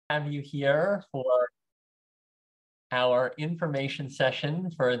have you here for our information session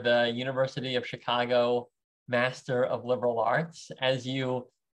for the University of Chicago Master of Liberal Arts. As you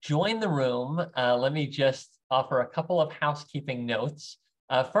join the room, let me just offer a couple of housekeeping notes.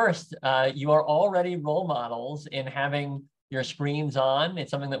 First, you are already role models in having your screens on.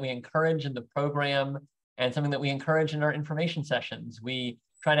 It's something that we encourage in the program and something that we encourage in our information sessions. We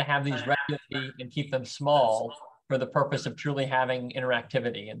try to have these regularly and keep them small for the purpose of truly having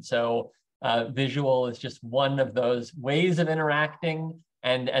interactivity. And so visual is just one of those ways of interacting.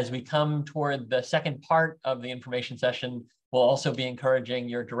 And as we come toward the second part of the information session, we'll also be encouraging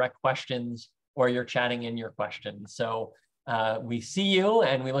your direct questions or your chatting in your questions. So we see you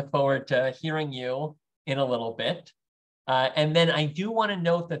and we look forward to hearing you in a little bit. And then I do want to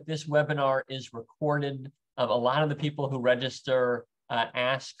note that this webinar is recorded. A lot of the people who register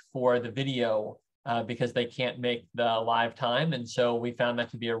ask for the video because they can't make the live time. And so we found that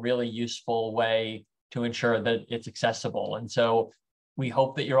to be a really useful way to ensure that it's accessible. And so we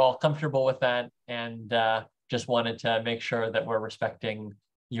hope that you're all comfortable with that, and just wanted to make sure that we're respecting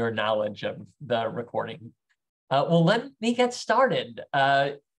your knowledge of the recording. Well, let me get started.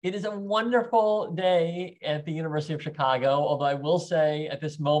 It is a wonderful day at the University of Chicago, although I will say at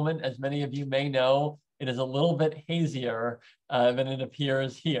this moment, as many of you may know, it is a little bit hazier than it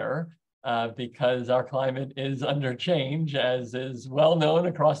appears here because our climate is under change, as is well known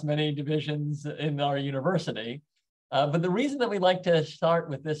across many divisions in our university. But the reason that we like to start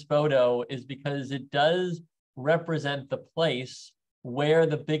with this photo is because it does represent the place where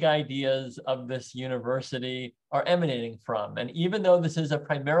the big ideas of this university are emanating from. And even though this is a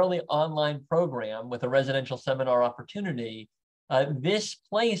primarily online program with a residential seminar opportunity, this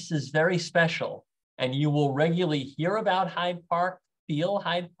place is very special. And you will regularly hear about Hyde Park, feel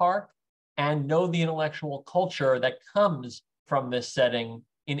Hyde Park, and know the intellectual culture that comes from this setting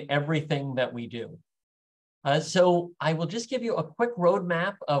in everything that we do. So I will just give you a quick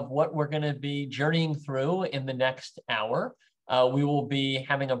roadmap of what we're going to be journeying through in the next hour. We will be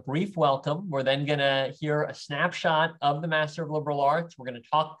having a brief welcome. We're then going to hear a snapshot of the Master of Liberal Arts. We're going to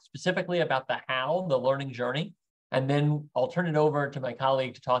talk specifically about the how, the learning journey. And then I'll turn it over to my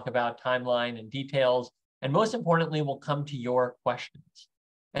colleague to talk about timeline and details. And most importantly, we'll come to your questions.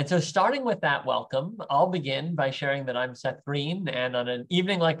 And so starting with that welcome, I'll begin by sharing that I'm Seth Green. And on an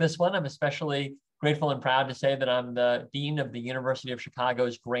evening like this one, I'm especially grateful and proud to say that I'm the Dean of the University of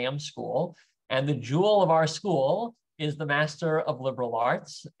Chicago's Graham School. And the jewel of our school is the Master of Liberal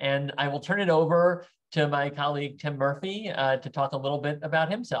Arts. And I will turn it over to my colleague, Tim Murphy, to talk a little bit about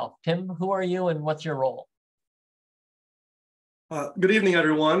himself. Tim, who are you and what's your role? Good evening,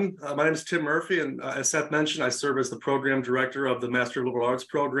 everyone. My name is Tim Murphy, and as Seth mentioned, I serve as the program director of the Master of Liberal Arts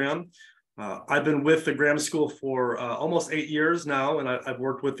program. I've been with the Graham School for almost 8 years now, and I've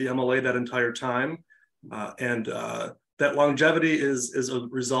worked with the MLA that entire time. That longevity is a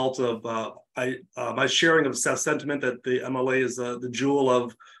result of my sharing of Seth's sentiment that the MLA is the jewel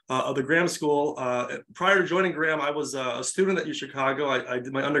of the Graham School. Prior to joining Graham, I was a student at UChicago. I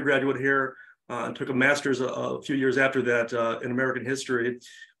did my undergraduate here and took a master's a few years after that in American history.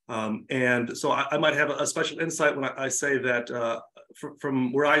 And so I might have a special insight when I say that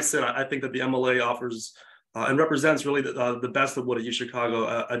from where I sit, I think that the MLA offers and represents really the best of what a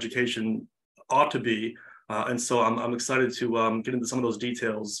UChicago education ought to be. And so I'm excited to get into some of those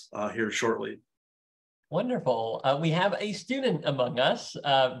details here shortly. Wonderful. We have a student among us.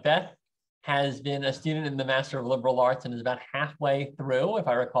 Beth has been a student in the Master of Liberal Arts and is about halfway through, if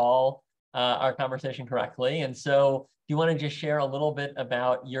I recall our conversation correctly. And so do you want to just share a little bit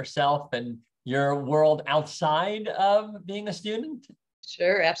about yourself and your world outside of being a student?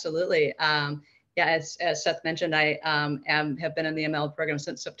 Sure, absolutely. Yeah, as Seth mentioned, I have been in the ML program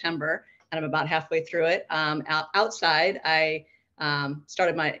since September, and I'm about halfway through it. Outside, I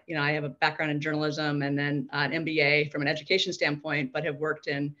started my, I have a background in journalism and then an MBA from an education standpoint, but have worked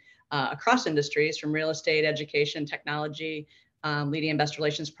in across industries from real estate, education, technology, leading investor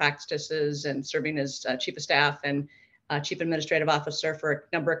relations practices, and serving as chief of staff and chief administrative officer for a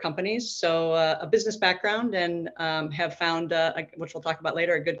number of companies. So a business background, and have found, which we'll talk about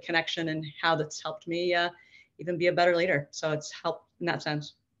later, a good connection and how that's helped me even be a better leader. So it's helped in that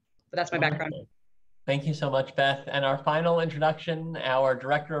sense. But that's my background. Thank you so much, Beth. And our final introduction, our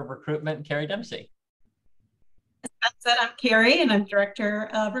Director of Recruitment, Carrie Dempsey. That said, I'm Carrie, and I'm Director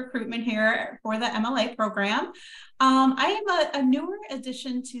of Recruitment here for the MLA program. I am a newer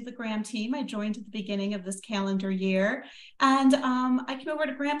addition to the Graham team. I joined at the beginning of this calendar year, and I came over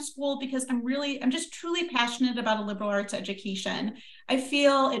to Graham School because I'm just truly passionate about a liberal arts education. I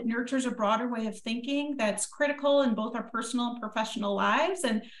feel it nurtures a broader way of thinking that's critical in both our personal and professional lives,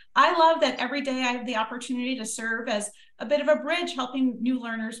 and I love that every day I have the opportunity to serve as a bit of a bridge helping new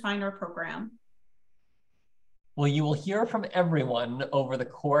learners find our program. Well, you will hear from everyone over the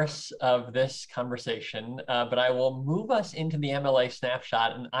course of this conversation, but I will move us into the MLA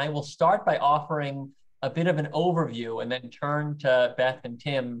snapshot, and I will start by offering a bit of an overview and then turn to Beth and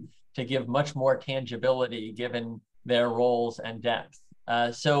Tim to give much more tangibility given their roles and depth.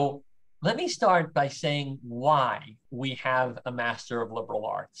 So let me start by saying why we have a Master of Liberal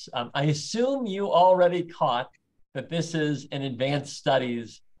Arts. I assume you already caught that this is an advanced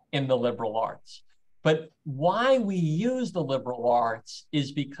studies in the liberal arts. But why we use the liberal arts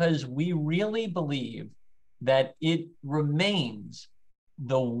is because we really believe that it remains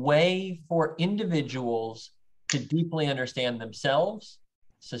the way for individuals to deeply understand themselves,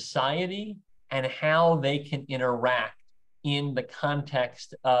 society, and how they can interact in the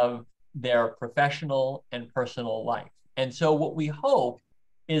context of their professional and personal life. And so what we hope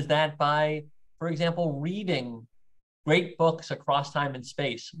is that by, for example, reading great books across time and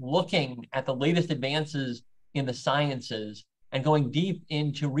space, looking at the latest advances in the sciences and going deep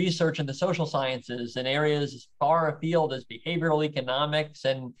into research in the social sciences in areas as far afield as behavioral economics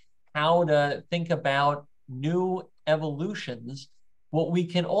and how to think about new evolutions, what we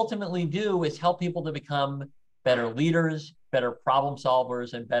can ultimately do is help people to become better leaders, better problem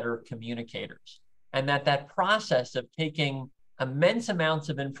solvers, and better communicators. And that process of taking immense amounts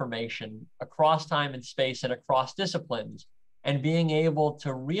of information across time and space and across disciplines, and being able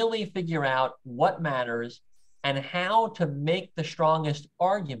to really figure out what matters and how to make the strongest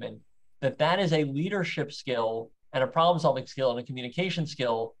argument that that is a leadership skill and a problem-solving skill and a communication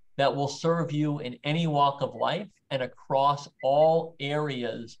skill that will serve you in any walk of life and across all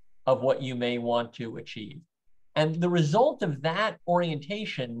areas of what you may want to achieve. And the result of that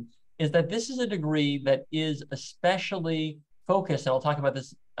orientation is that this is a degree that is especially focus, and I'll talk about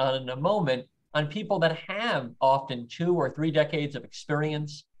this in a moment, on people that have often 2 or 3 decades of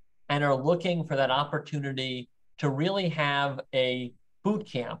experience and are looking for that opportunity to really have a boot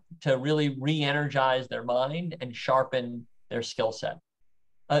camp to really re-energize their mind and sharpen their skill set.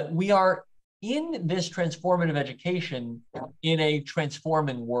 We are in this transformative education in a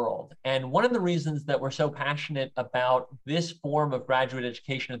transforming world. And one of the reasons that we're so passionate about this form of graduate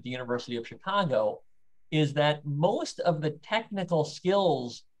education at the University of Chicago is that most of the technical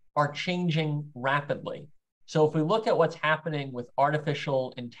skills are changing rapidly. So if we look at what's happening with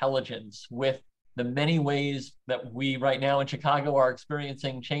artificial intelligence, with the many ways that we right now in Chicago are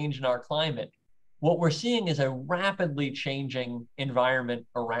experiencing change in our climate, what we're seeing is a rapidly changing environment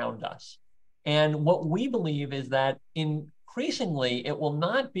around us. And what we believe is that increasingly, it will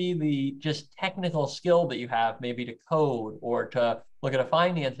not be the just technical skill that you have, maybe to code or to look at a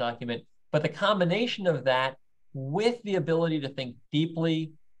finance document, but the combination of that with the ability to think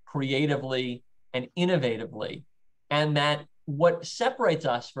deeply, creatively, and innovatively. And that what separates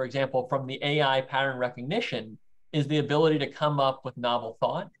us, for example, from the AI pattern recognition is the ability to come up with novel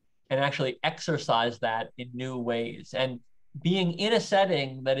thought and actually exercise that in new ways. And being in a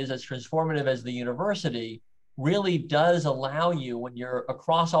setting that is as transformative as the university really does allow you, when you're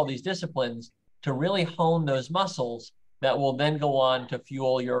across all these disciplines, to really hone those muscles that will then go on to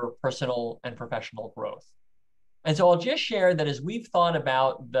fuel your personal and professional growth. And so I'll just share that as we've thought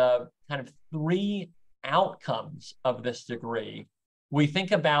about the kind of 3 outcomes of this degree, we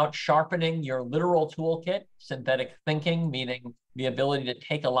think about sharpening your literal toolkit, synthetic thinking, meaning the ability to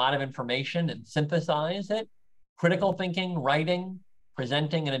take a lot of information and synthesize it. Critical thinking, writing,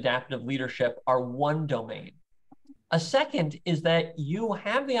 presenting, and adaptive leadership are one domain. A second is that you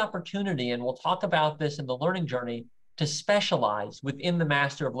have the opportunity, and we'll talk about this in the learning journey, to specialize within the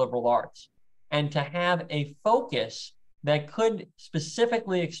Master of Liberal Arts and to have a focus that could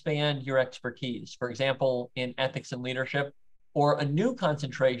specifically expand your expertise. For example, in ethics and leadership, or a new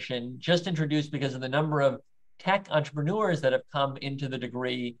concentration just introduced because of the number of tech entrepreneurs that have come into the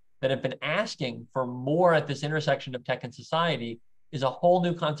degree that have been asking for more at this intersection of tech and society, is a whole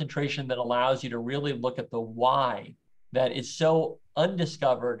new concentration that allows you to really look at the why that is so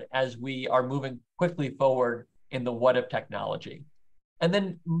undiscovered as we are moving quickly forward in the what of technology. And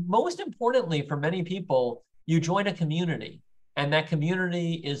then most importantly, for many people, you join a community, and that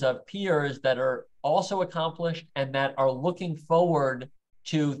community is of peers that are also accomplished and that are looking forward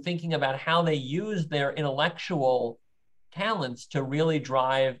to thinking about how they use their intellectual talents to really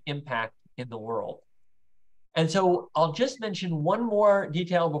drive impact in the world. And so I'll just mention one more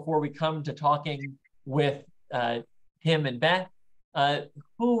detail before we come to talking with Tim and Beth,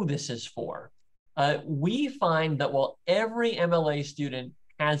 who this is for. We find that while every MLA student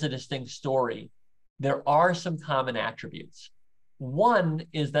has a distinct story, there are some common attributes. One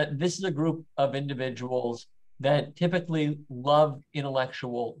is that this is a group of individuals that typically love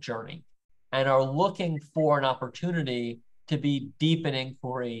intellectual journey and are looking for an opportunity to be deep in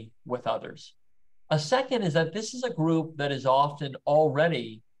inquiry with others. A second is that this is a group that is often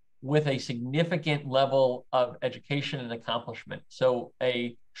already with a significant level of education and accomplishment. So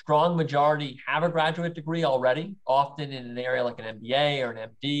a strong majority have a graduate degree already, often in an area like an MBA or an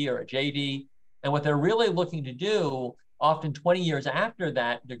MD or a JD. And what they're really looking to do, often 20 years after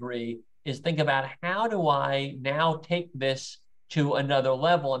that degree, is think about how do I now take this to another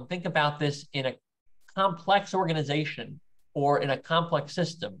level and think about this in a complex organization or in a complex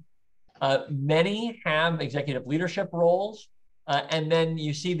system. Many have executive leadership roles, and then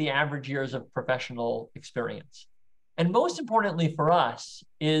you see the average years of professional experience. And most importantly for us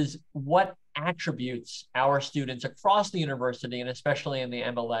is what attributes our students across the university, and especially in the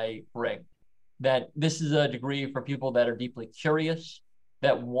MLA, bring. That this is a degree for people that are deeply curious,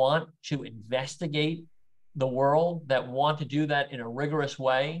 that want to investigate the world, that want to do that in a rigorous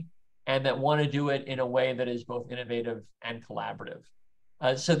way, and that want to do it in a way that is both innovative and collaborative.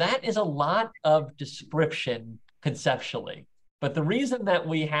 So that is a lot of description conceptually. But the reason that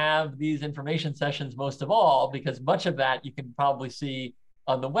we have these information sessions most of all, because much of that you can probably see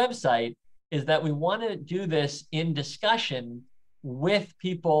on the website, is that we want to do this in discussion with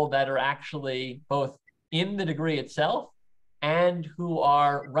people that are actually both in the degree itself and who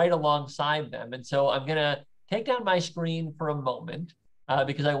are right alongside them. And so I'm going to take down my screen for a moment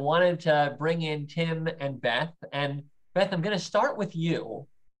because I wanted to bring in Tim and Beth. And Beth, I'm going to start with you.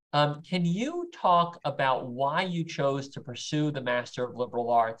 Can you talk about why you chose to pursue the Master of Liberal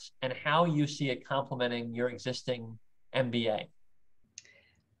Arts and how you see it complementing your existing MBA?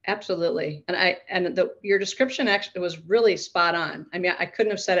 Absolutely. And your description actually was really spot on. I mean, I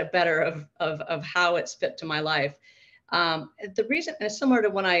couldn't have said it better of how it's fit to my life. The reason, and it's similar to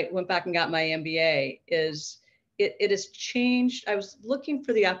when I went back and got my MBA, is it has changed. I was looking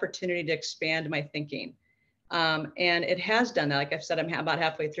for the opportunity to expand my thinking. And it has done that. Like I've said, I'm about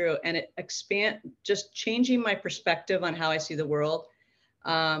halfway through, and it just changing my perspective on how I see the world,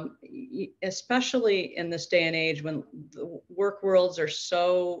 especially in this day and age when the work worlds are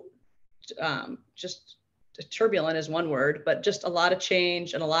so just turbulent is one word, but just a lot of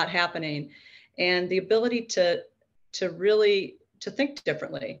change and a lot happening, and the ability to really think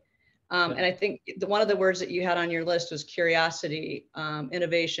differently. And I think one of the words that you had on your list was curiosity,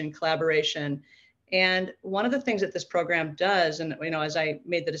 innovation, collaboration. And one of the things that this program does, and as I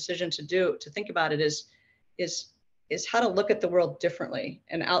made the decision to think about it, is how to look at the world differently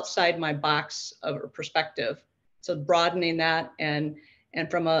and outside my box of perspective. So broadening that, and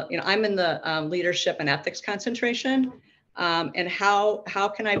from I'm in the leadership and ethics concentration, and how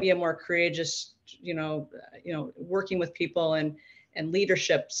can I be a more courageous, working with people and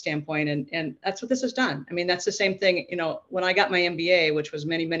leadership standpoint, and that's what this has done. I mean, that's the same thing. When I got my MBA, which was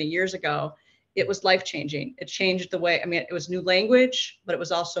many, many years ago, it was life-changing. It changed the way, it was new language, but it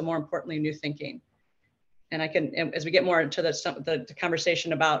was also more importantly, new thinking. And as we get more into the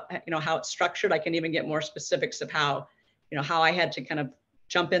conversation about, how it's structured, I can even get more specifics of how I had to kind of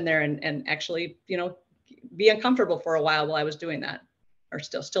jump in there and actually, be uncomfortable for a while I was doing that, or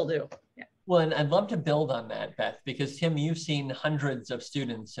still do. Yeah. Well, and I'd love to build on that, Beth, because Tim, you've seen hundreds of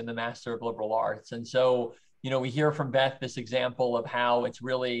students in the Master of Liberal Arts. And so, we hear from Beth this example of how it's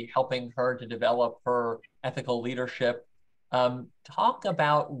really helping her to develop her ethical leadership. Talk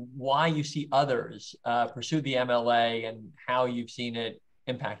about why you see others pursue the MLA and how you've seen it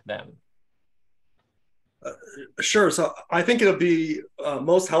impact them. Sure. So I think it'll be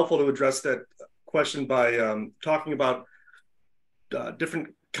most helpful to address that question by talking about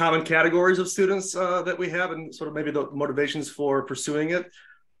different common categories of students that we have and sort of maybe the motivations for pursuing it.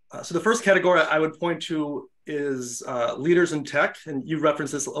 So the first category I would point to is leaders in tech, and you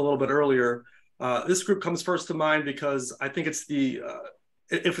referenced this a little bit earlier. This group comes first to mind because I think it's if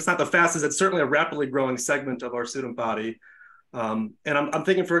it's not the fastest, it's certainly a rapidly growing segment of our student body. And I'm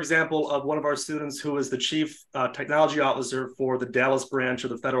thinking, for example, of one of our students who is the chief technology officer for the Dallas branch of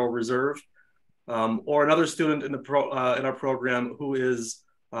the Federal Reserve, or another student in our program who is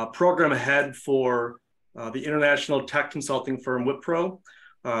program head for the international tech consulting firm Wipro.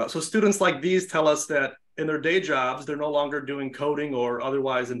 So students like these tell us that in their day jobs, they're no longer doing coding or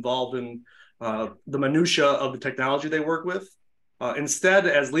otherwise involved in the minutia of the technology they work with. Instead,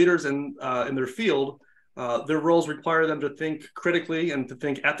 as leaders in their field, their roles require them to think critically and to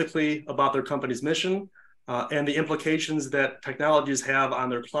think ethically about their company's mission and the implications that technologies have on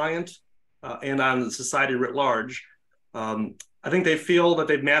their client and on society writ large. I think they feel that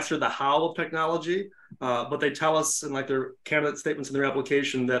they've mastered the how of technology, but they tell us in like their candidate statements in their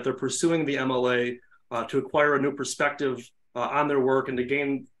application that they're pursuing the MLA to acquire a new perspective on their work and to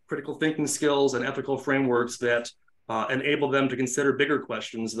gain critical thinking skills and ethical frameworks that enable them to consider bigger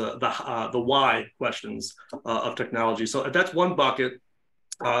questions, the why questions of technology. So that's one bucket.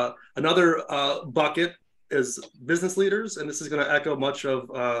 Another bucket is business leaders, and this is going to echo much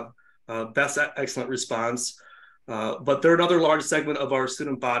of Beth's excellent response. But they're another large segment of our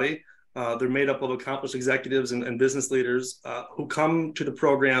student body. They're made up of accomplished executives and business leaders who come to the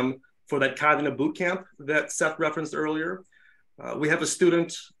program for that cognitive boot camp that Seth referenced earlier. We have a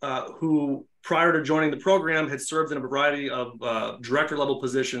student who, prior to joining the program, had served in a variety of director level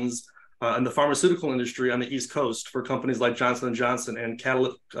positions in the pharmaceutical industry on the East Coast for companies like Johnson & Johnson and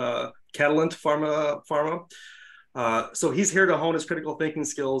Catalent Pharma. So he's here to hone his critical thinking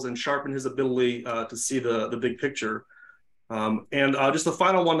skills and sharpen his ability to see the big picture. And just the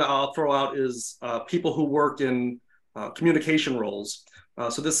final one that I'll throw out is people who work in communication roles.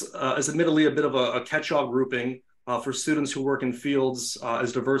 So this is admittedly a bit of a catch-all grouping for students who work in fields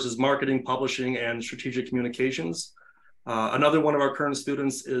as diverse as marketing, publishing, and strategic communications. Another one of our current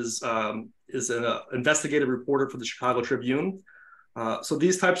students is an investigative reporter for the Chicago Tribune. So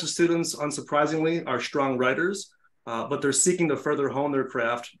these types of students, unsurprisingly, are strong writers, but they're seeking to further hone their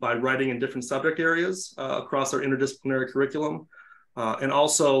craft by writing in different subject areas across our interdisciplinary curriculum, and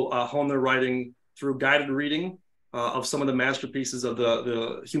also hone their writing through guided reading of some of the masterpieces of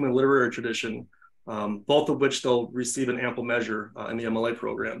the human literary tradition, both of which they'll receive in ample measure in the MLA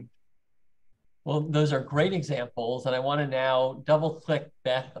program. Well, those are great examples. And I want to now double click,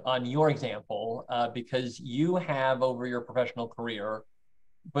 Beth, on your example, because you have, over your professional career,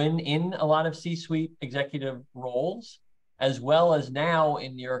 been in a lot of C-suite executive roles, as well as now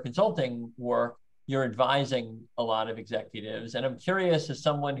in your consulting work, you're advising a lot of executives. And I'm curious, as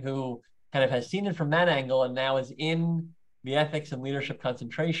someone who kind of has seen it from that angle and now is in the ethics and leadership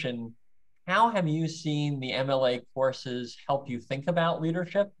concentration, how have you seen the MLA courses help you think about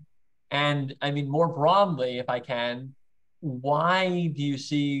leadership? And I mean, more broadly, if I can, why do you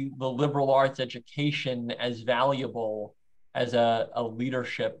see the liberal arts education as valuable as a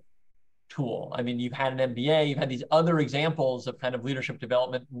leadership tool? I mean, you've had an MBA, you've had these other examples of kind of leadership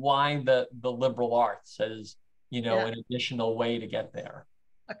development. Why the liberal arts as, you know, an additional way to get there?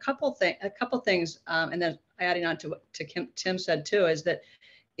 A couple things, and then adding on to what Tim said too, is that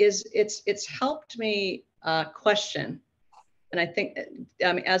it's helped me question. And I think,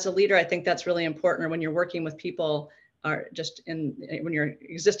 as a leader, I think that's really important, or when you're working with people, or just when you're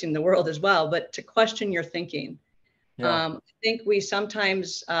existing in the world as well, but to question your thinking. Yeah. I think we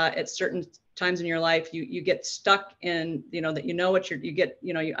sometimes, at certain times in your life, you get stuck in, that what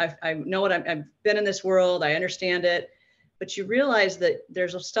I know what I've been in this world, I understand it, but you realize that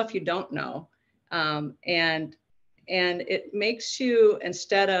there's stuff you don't know. And it makes you,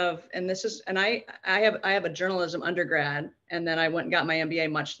 instead of, I have a journalism undergrad, and then I went and got my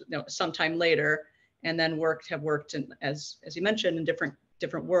MBA sometime later, and then have worked in, as you mentioned, in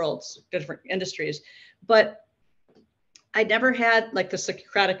different worlds, different industries. But I never had like the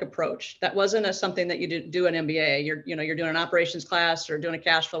Socratic approach. That wasn't something that you do an MBA. You're doing an operations class or doing a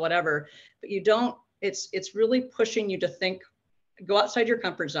cash flow, whatever, but you don't, it's really pushing you to think, go outside your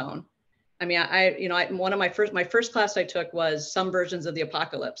comfort zone. I mean, one of my first class I took was some versions of the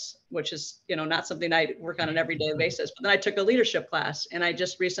apocalypse, which is, not something I work on an everyday basis. But then I took a leadership class, and I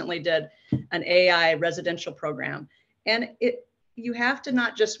just recently did an AI residential program. And you have to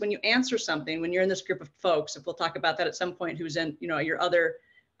not just, when you answer something, when you're in this group of folks, if we'll talk about that at some point, who's in, your other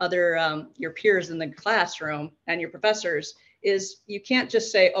your peers in the classroom and your professors, is you can't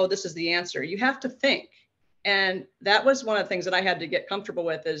just say, oh, this is the answer. You have to think. And that was one of the things that I had to get comfortable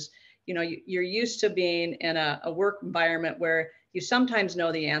with is, you're used to being in a work environment where you sometimes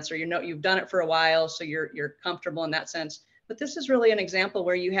know the answer, you've done it for a while, so you're comfortable in that sense. But this is really an example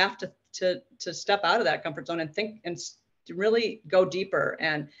where you have to step out of that comfort zone and think and to really go deeper,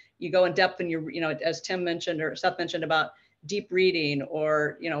 and you go in depth, and as Tim mentioned or Seth mentioned about deep reading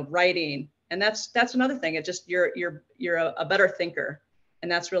or writing, and that's another thing. It just you're a better thinker,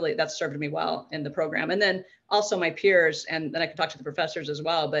 and that's served me well in the program. And then also my peers, and then I can talk to the professors as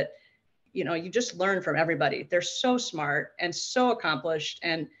well. But you just learn from everybody. They're so smart and so accomplished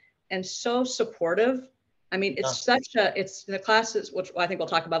and so supportive. I mean, it's it's the classes, which I think we'll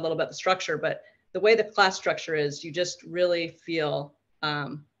talk about a little bit, the structure, but the way the class structure is, you just really feel,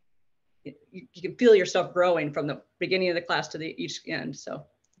 you can feel yourself growing from the beginning of the class to each end. So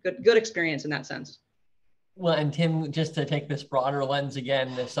good experience in that sense. Well, and Tim, just to take this broader lens again,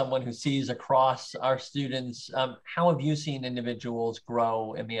 as someone who sees across our students, how have you seen individuals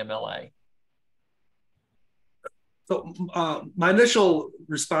grow in the MLA? So my initial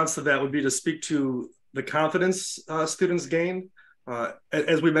response to that would be to speak to the confidence students gain.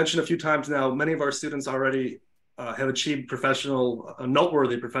 As we mentioned a few times now, many of our students already have achieved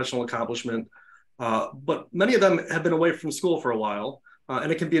noteworthy professional accomplishment, but many of them have been away from school for a while. And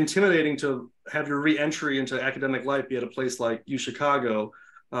it can be intimidating to have your re-entry into academic life be at a place like UChicago.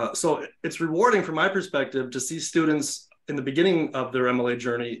 So it's rewarding from my perspective to see students in the beginning of their MLA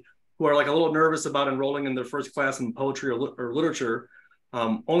journey who are like a little nervous about enrolling in their first class in poetry or literature,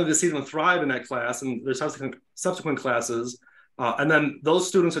 only to see them thrive in that class and their subsequent classes. And then those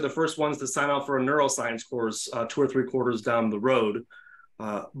students are the first ones to sign up for a neuroscience course 2 or 3 quarters down the road.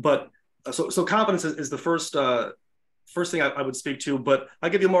 So confidence is the first thing I would speak to, but I'll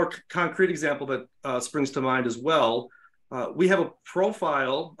give you a more concrete example that springs to mind as well. We have a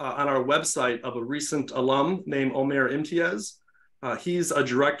profile on our website of a recent alum named Omer Imtiaz. He's a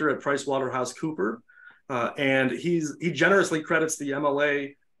director at PricewaterhouseCoopers, and he generously credits the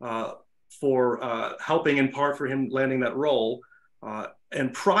MLA for helping in part for him landing that role.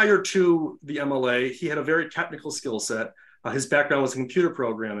 And prior to the MLA, he had a very technical skill set. His background was in computer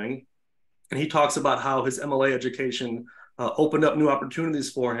programming. And he talks about how his MLA education opened up new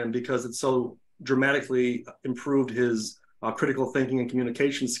opportunities for him because it so dramatically improved his critical thinking and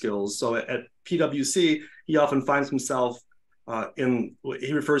communication skills. So at PwC, he often finds himself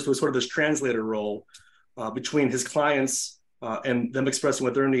he refers to as sort of this translator role between his clients and them expressing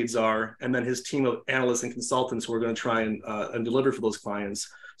what their needs are, and then his team of analysts and consultants who are going to try and deliver for those clients.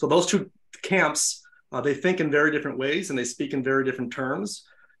 So those two camps, they think in very different ways and they speak in very different terms.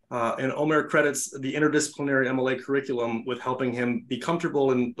 And Omer credits the interdisciplinary MLA curriculum with helping him be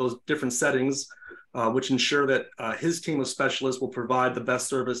comfortable in those different settings, which ensure that his team of specialists will provide the best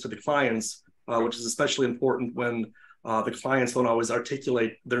service to the clients, which is especially important when the clients don't always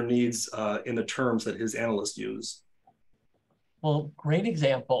articulate their needs in the terms that his analysts use. Well, great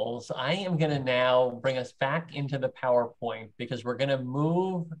examples. I am going to now bring us back into the PowerPoint because we're going to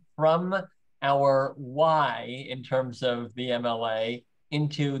move from our why in terms of the MLA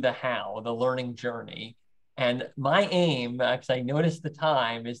into the how, the learning journey. And my aim, because I noticed the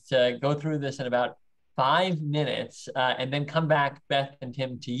time, is to go through this in about 5 minutes and then come back, Beth and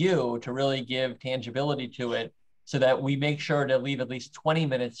Tim, to you to really give tangibility to it so that we make sure to leave at least 20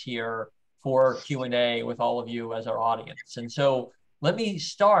 minutes here for Q&A with all of you as our audience. And so let me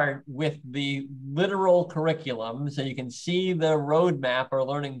start with the literal curriculum so you can see the roadmap or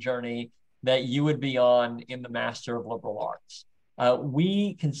learning journey that you would be on in the Master of Liberal Arts.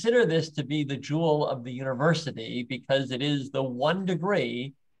 We consider this to be the jewel of the university because it is the one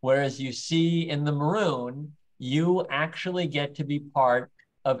degree, whereas you see in the maroon, you actually get to be part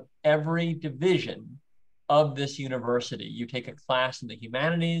of every division of this university. You take a class in the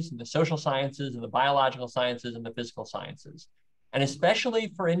humanities, in the social sciences, in the biological sciences, and the physical sciences. And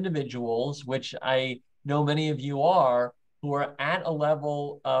especially for individuals, which I know many of you are, who are at a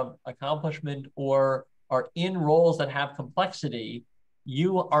level of accomplishment or are in roles that have complexity,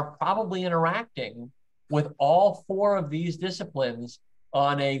 you are probably interacting with all 4 of these disciplines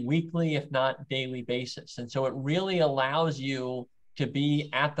on a weekly, if not daily basis. And so it really allows you to be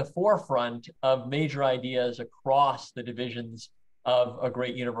at the forefront of major ideas across the divisions of a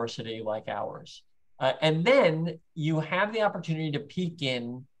great university like ours. And then you have the opportunity to peek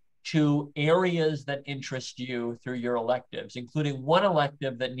in to areas that interest you through your electives, including one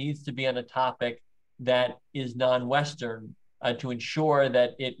elective that needs to be on a topic that is non-Western to ensure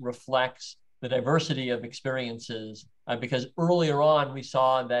that it reflects the diversity of experiences, because earlier on we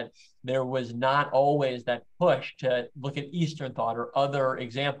saw that there was not always that push to look at Eastern thought or other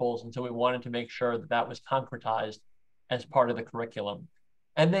examples, and so we wanted to make sure that that was concretized as part of the curriculum.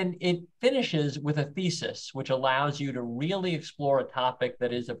 And then it finishes with a thesis, which allows you to really explore a topic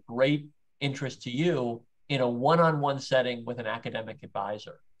that is of great interest to you in a one-on-one setting with an academic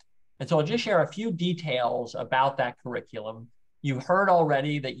advisor. And so I'll just share a few details about that curriculum. You heard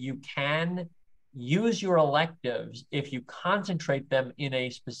already that you can use your electives if you concentrate them in a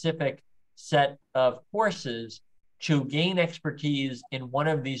specific set of courses to gain expertise in one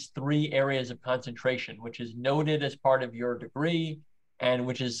of these 3 areas of concentration, which is noted as part of your degree and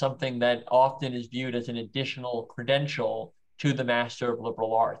which is something that often is viewed as an additional credential to the Master of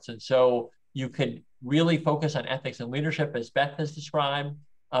Liberal Arts. And so You could really focus on ethics and leadership, as Beth has described.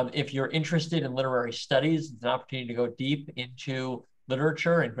 If you're interested in literary studies, it's an opportunity to go deep into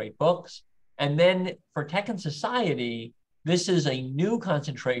literature and great books. And then for tech and society, this is a new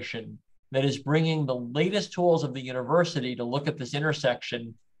concentration that is bringing the latest tools of the university to look at this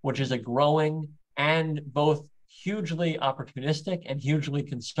intersection, which is a growing and both hugely opportunistic and hugely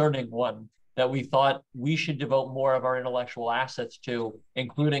concerning one that we thought we should devote more of our intellectual assets to,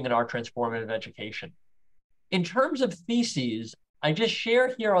 including in our transformative education. In terms of theses, I just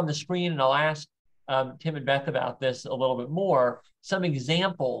share here on the screen, and I'll ask Tim and Beth about this a little bit more, some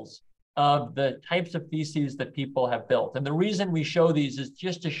examples of the types of theses that people have built. And the reason we show these is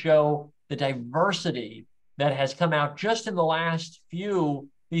just to show the diversity that has come out just in the last few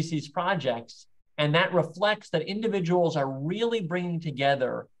theses projects. And that reflects that individuals are really bringing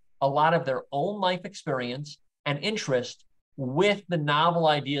together a lot of their own life experience and interest with the novel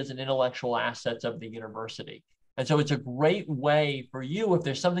ideas and intellectual assets of the university. And so it's a great way for you, if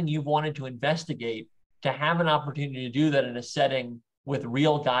there's something you've wanted to investigate, to have an opportunity to do that in a setting with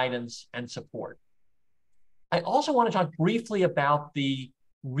real guidance and support. I also want to talk briefly about the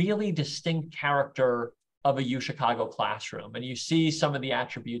really distinct character of a UChicago classroom. And you see some of the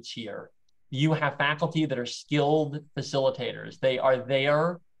attributes here. You have faculty that are skilled facilitators. They are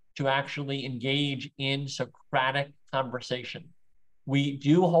there to actually engage in Socratic conversation. We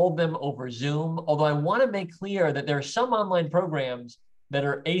do hold them over Zoom, although I want to make clear that there are some online programs that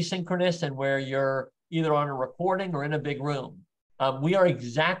are asynchronous and where you're either on a recording or in a big room. We are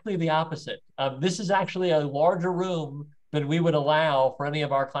exactly the opposite. This is actually a larger room than we would allow for any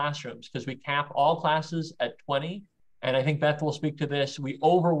of our classrooms, because we cap all classes at 20. And I think Beth will speak to this. We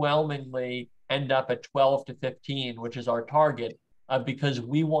overwhelmingly end up at 12 to 15, which is our target, because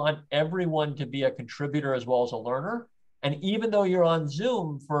we want everyone to be a contributor as well as a learner. And even though you're on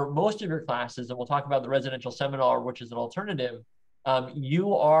Zoom for most of your classes, and we'll talk about the residential seminar, which is an alternative,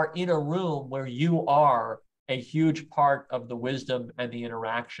 you are in a room where you are a huge part of the wisdom and the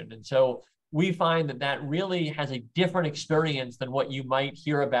interaction. And so we find that that really has a different experience than what you might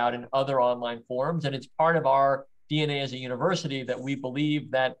hear about in other online forums. And it's part of our DNA as a university that we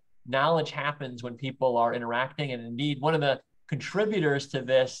believe that knowledge happens when people are interacting. And indeed, one of the contributors to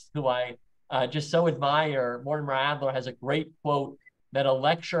this, who I just so admire, Mortimer Adler, has a great quote that a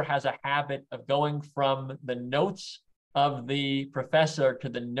lecture has a habit of going from the notes of the professor to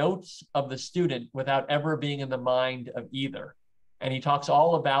the notes of the student without ever being in the mind of either. And he talks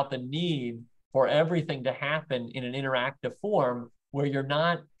all about the need for everything to happen in an interactive form where you're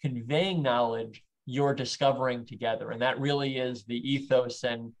not conveying knowledge, you're discovering together. And that really is the ethos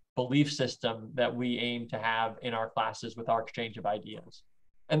and belief system that we aim to have in our classes with our exchange of ideas.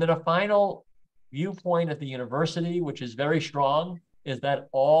 And then a final viewpoint at the university, which is very strong, is that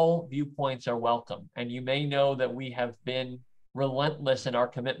all viewpoints are welcome. And you may know that we have been relentless in our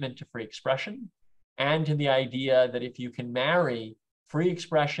commitment to free expression and to the idea that if you can marry free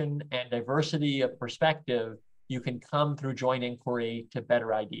expression and diversity of perspective, you can come through joint inquiry to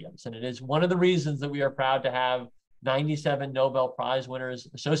better ideas. And it is one of the reasons that we are proud to have 97 Nobel Prize winners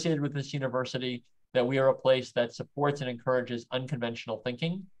associated with this university, that we are a place that supports and encourages unconventional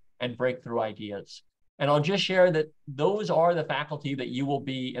thinking and breakthrough ideas. And I'll just share that those are the faculty that you will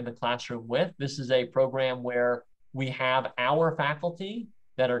be in the classroom with. This is a program where we have our faculty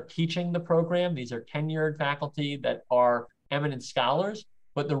that are teaching the program. These are tenured faculty that are eminent scholars.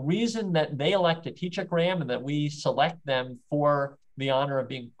 But the reason that they elect to teach at Graham and that we select them for the honor of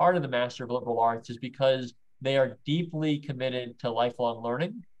being part of the Master of Liberal Arts is because they are deeply committed to lifelong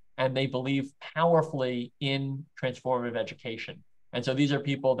learning, and they believe powerfully in transformative education. And so these are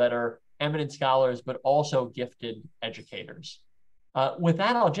people that are eminent scholars, but also gifted educators. With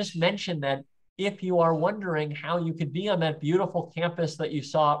that, I'll just mention that if you are wondering how you could be on that beautiful campus that you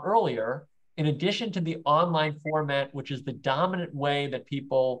saw earlier, in addition to the online format, which is the dominant way that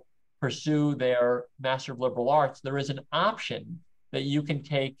people pursue their Master of Liberal Arts, there is an option that you can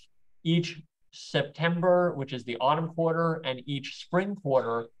take each September, which is the autumn quarter, and each spring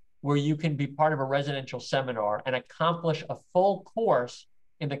quarter, where you can be part of a residential seminar and accomplish a full course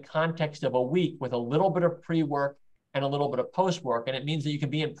in the context of a week with a little bit of pre-work and a little bit of post-work. And it means that you can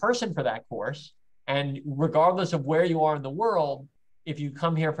be in person for that course. And regardless of where you are in the world, if you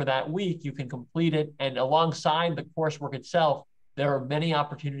come here for that week, you can complete it. And alongside the coursework itself, there are many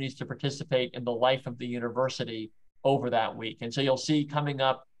opportunities to participate in the life of the university over that week. And so you'll see coming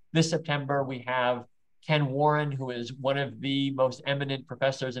up this September, we have Ken Warren, who is one of the most eminent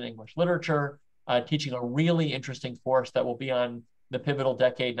professors in English literature, teaching a really interesting course that will be on the pivotal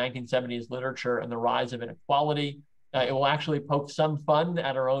decade, 1970s literature and the rise of inequality. It will actually poke some fun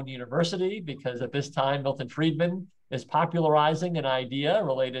at our own university, because at this time, Milton Friedman is popularizing an idea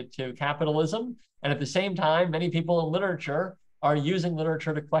related to capitalism. And at the same time, many people in literature are using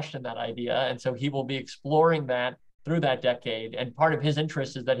literature to question that idea. And so he will be exploring that through that decade. And part of his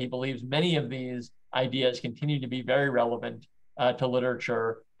interest is that he believes many of these ideas continue to be very relevant to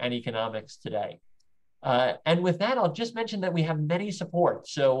literature and economics today. And with that, I'll just mention that we have many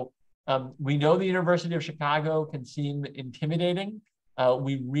supports. So we know the University of Chicago can seem intimidating.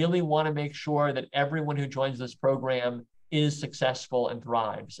 We really want to make sure that everyone who joins this program is successful and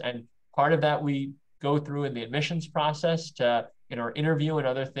thrives. And part of that we go through in the admissions process to, in our interview and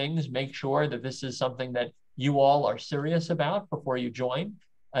other things, make sure that this is something that you all are serious about before you join.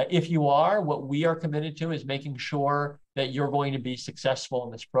 If you are, what we are committed to is making sure that you're going to be successful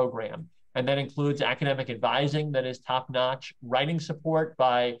in this program. And that includes academic advising that is top-notch, writing support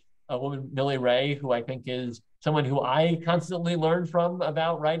by a woman, Millie Ray, who I think is someone who I constantly learn from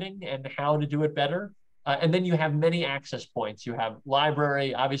about writing and how to do it better. And then you have many access points. You have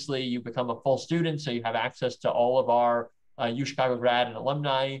library. Obviously, you become a full student, so you have access to all of our UChicago grad and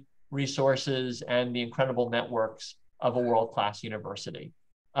alumni resources and the incredible networks of a world-class university.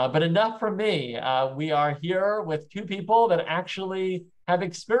 But enough from me. We are here with two people that actually have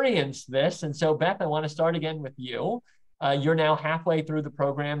experienced this. And so, Beth, I want to start again with you. You're now halfway through the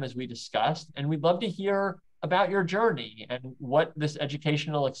program, as we discussed, and we'd love to hear about your journey and what this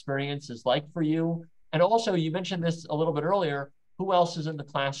educational experience is like for you. And also, you mentioned this a little bit earlier, who else is in the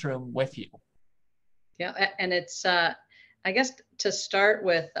classroom with you? Yeah, and it's, I guess, to start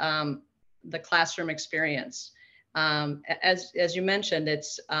with the classroom experience. As you mentioned,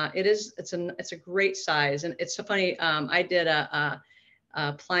 it's a great size, and it's so funny. I did a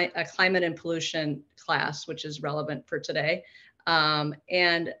climate and pollution class, which is relevant for today.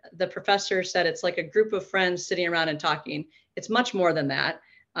 And the professor said it's like a group of friends sitting around and talking. It's much more than that,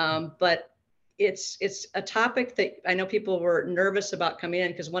 but it's a topic that I know people were nervous about coming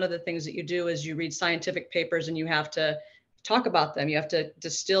in, because one of the things that you do is you read scientific papers and you have to talk about them. You have to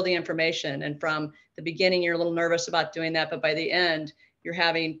distill the information. And from the beginning, you're a little nervous about doing that. But by the end, you're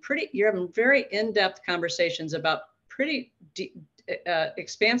having very in-depth conversations about pretty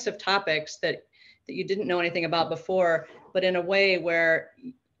expansive topics that you didn't know anything about before, but in a way where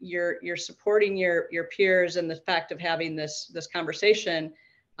you're supporting your peers and the fact of having this conversation.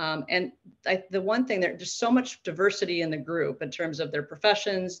 And the one thing, there's just so much diversity in the group in terms of their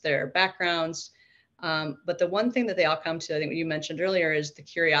professions, their backgrounds. But the one thing that they all come to, I think what you mentioned earlier, is the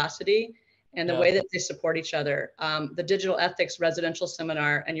curiosity and the way that they support each other. The digital ethics residential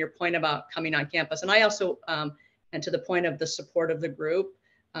seminar, and your point about coming on campus. And I also, and to the point of the support of the group,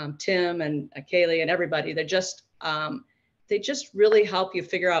 Tim and Kaylee and everybody, they just really help you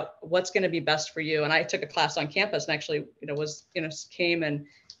figure out what's going to be best for you. And I took a class on campus and actually, came and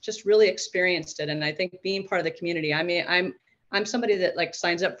just really experienced it. And I think being part of the community, I mean, I'm somebody that like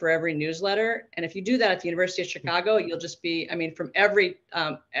signs up for every newsletter. And if you do that at the University of Chicago, you'll just be, I mean, from every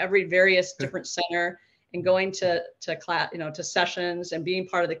various different center, and going to class, to sessions and being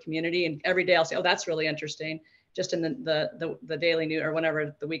part of the community. And every day I'll say, oh, that's really interesting, just in the daily news or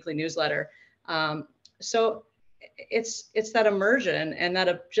whenever, the weekly newsletter. So it's that immersion and that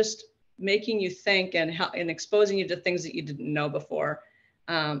of just making you think and exposing you to things that you didn't know before.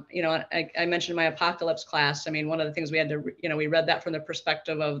 I mentioned my apocalypse class. I mean, one of the things we had to, we read that from the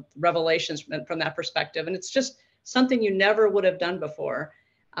perspective of Revelations, from that perspective, and it's just something you never would have done before.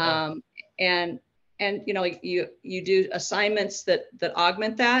 And you do assignments that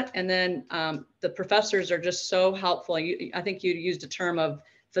augment that, and then the professors are just so helpful. I think you used a term of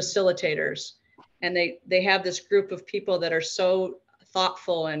facilitators, and they have this group of people that are so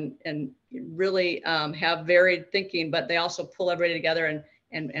thoughtful and really have varied thinking, but they also pull everybody together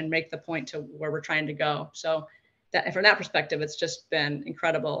and make the point to where we're trying to go. So that, from that perspective, it's just been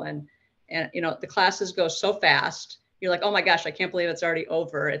incredible. And the classes go so fast. You're like, oh my gosh, I can't believe it's already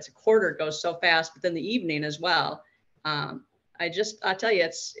over. It's a quarter, goes so fast, but then the evening as well. I'll tell you,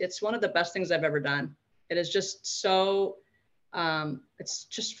 it's one of the best things I've ever done. It is just so, it's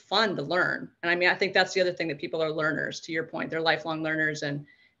just fun to learn. And I mean, I think that's the other thing, that people are learners, to your point. They're lifelong learners, and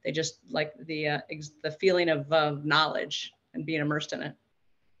they just like the feeling of knowledge and being immersed in it.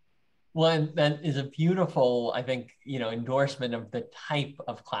 Well, and that is a beautiful, I think, endorsement of the type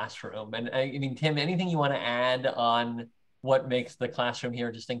of classroom. And I mean, Tim, anything you want to add on what makes the classroom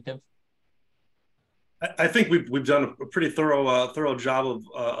here distinctive? I think we've done a pretty thorough job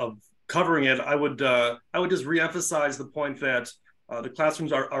of covering it. I would just reemphasize the point that the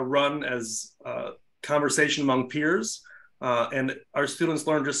classrooms are run as conversation among peers. And our students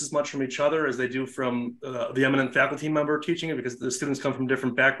learn just as much from each other as they do from the eminent faculty member teaching it, because the students come from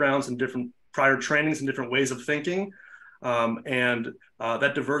different backgrounds and different prior trainings and different ways of thinking. And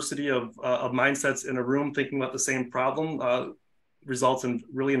that diversity of mindsets in a room thinking about the same problem results in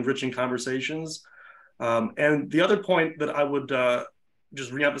really enriching conversations. And the other point that I would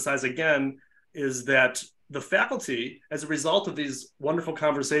just reemphasize again is that the faculty, as a result of these wonderful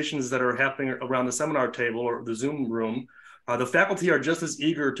conversations that are happening around the seminar table or the Zoom room, the faculty are just as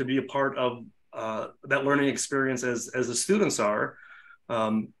eager to be a part of that learning experience as the students are.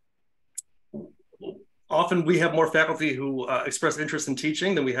 Often we have more faculty who express interest in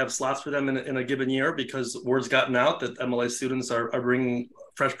teaching than we have slots for them in a given year, because word's gotten out that MLA students are bringing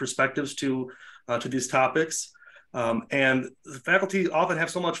fresh perspectives to these topics. And the faculty often have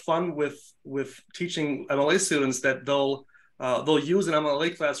so much fun with teaching MLA students that they'll use an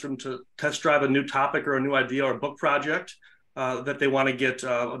MLA classroom to test drive a new topic or a new idea or book project that they want to get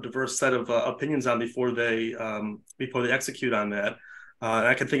a diverse set of opinions on before they execute on that. And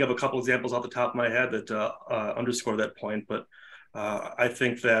I can think of a couple examples off the top of my head that underscore that point. But I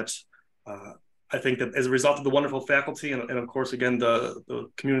think that as a result of the wonderful faculty and of course, again,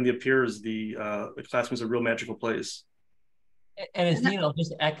 the community of peers, the classroom is a real magical place. And as Dean, I'll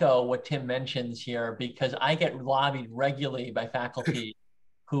just echo what Tim mentions here, because I get lobbied regularly by faculty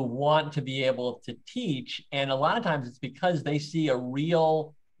who want to be able to teach. And a lot of times it's because they see a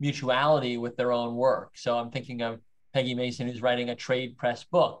real mutuality with their own work. So I'm thinking of Peggy Mason, who's writing a trade press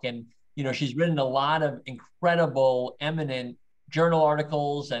book. And, you know, she's written a lot of incredible, eminent journal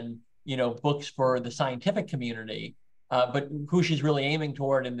articles and, you know, books for the scientific community. But who she's really aiming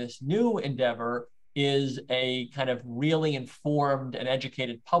toward in this new endeavor is a kind of really informed and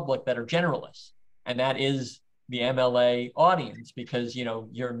educated public that are generalists. And that is the MLA audience, because, you know,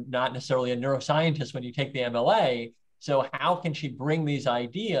 you're not necessarily a neuroscientist when you take the MLA. So how can she bring these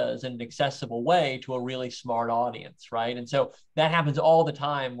ideas in an accessible way to a really smart audience, right? And so that happens all the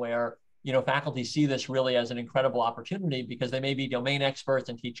time where, you know, faculty see this really as an incredible opportunity, because they may be domain experts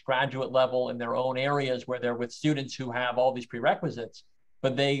and teach graduate level in their own areas where they're with students who have all these prerequisites,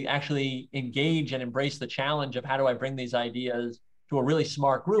 but they actually engage and embrace the challenge of how do I bring these ideas to a really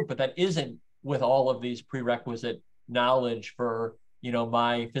smart group, but that isn't with all of these prerequisite knowledge for, you know,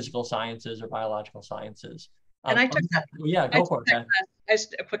 my physical sciences or biological sciences. And I took that. Yeah, go for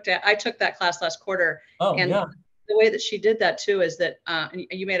it. I took that class last quarter. Oh, and yeah. The way that she did that too is that, and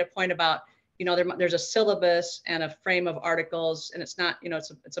you made a point about, you know, there's a syllabus and a frame of articles, and it's not, you know,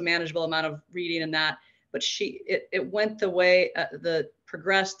 it's a manageable amount of reading and that. But it went the way the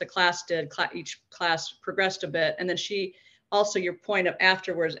class did. Each class progressed a bit, and then she also, your point of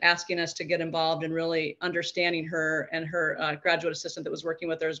afterwards asking us to get involved and really understanding her and her graduate assistant that was working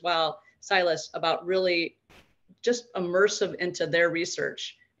with her as well, Silas, about really just immersive into their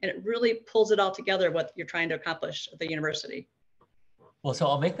research. And it really pulls it all together, what you're trying to accomplish at the university. Well, so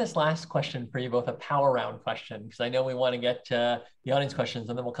I'll make this last question for you both a power round question, because I know we want to get to the audience questions,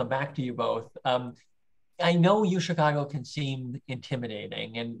 and then we'll come back to you both. I know UChicago can seem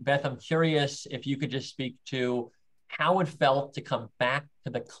intimidating. And Beth, I'm curious if you could just speak to how it felt to come back to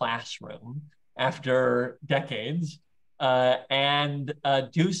the classroom after decades and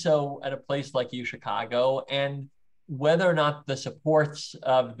do so at a place like UChicago, and whether or not the supports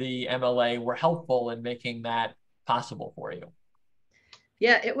of the MLA were helpful in making that possible for you.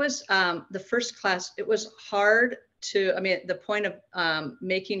 Yeah, it was the first class. It was hard to, I mean, the point of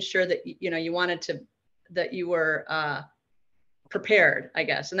making sure that, you know, you wanted to, that you were prepared, I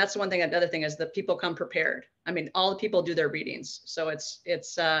guess. And that's the one thing. The other thing is that people come prepared. I mean, all the people do their readings. So it's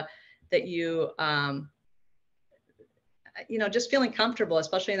that you, you know, just feeling comfortable,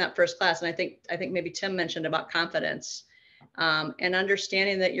 especially in that first class. And I think maybe Tim mentioned about confidence and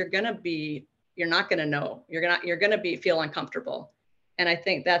understanding that you're not going to know, you're going to feel uncomfortable. And I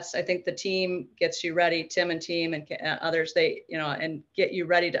think the team gets you ready, Tim and team and others, they, you know, and get you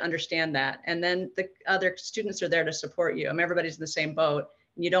ready to understand that. And then the other students are there to support you. I mean, everybody's in the same boat.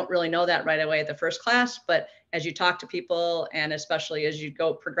 And you don't really know that right away at the first class, but as you talk to people, and especially as you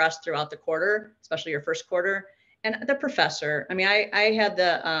progress throughout the quarter, especially your first quarter, and the professor, I mean, I had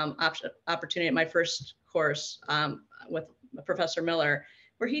the opportunity at my first course with Professor Miller,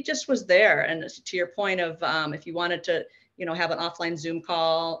 where he just was there. And to your point of if you wanted to, you know, have an offline Zoom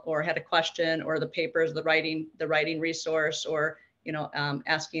call or had a question, or the papers, the writing resource, or, you know,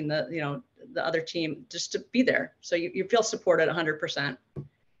 asking the other team just to be there. So you feel supported 100%.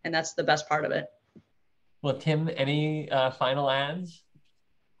 And that's the best part of it. Well, Tim, any final adds?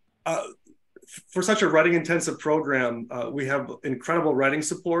 For such a writing intensive program, we have incredible writing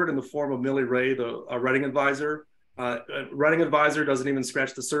support in the form of Millie Ray, our writing advisor. Writing advisor doesn't even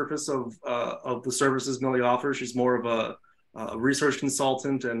scratch the surface of the services Millie offers. She's more of a research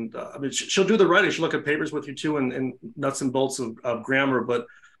consultant, and I mean, she'll do the writing. She'll look at papers with you too, and nuts and bolts of grammar, but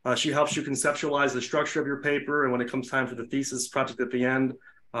she helps you conceptualize the structure of your paper. And when it comes time for the thesis project at the end,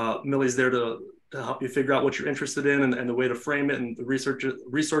 Millie's there to help you figure out what you're interested in, and the way to frame it, and the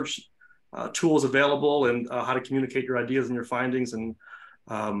research tools available, and how to communicate your ideas and your findings. And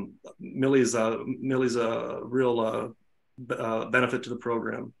Millie's a real benefit to the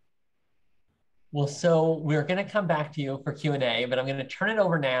program. Well, so we're going to come back to you for Q&A, but I'm going to turn it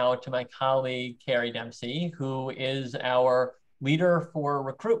over now to my colleague, Carrie Dempsey, who is our leader for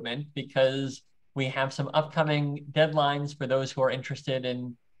recruitment, because we have some upcoming deadlines for those who are interested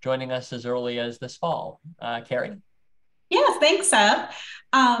in joining us as early as this fall. Carrie? Yes, thanks, Seth.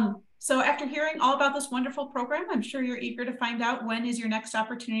 So after hearing all about this wonderful program, I'm sure you're eager to find out when is your next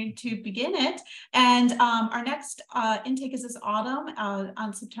opportunity to begin it. And our next intake is this autumn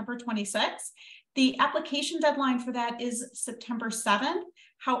on September 26th. The application deadline for that is September 7th.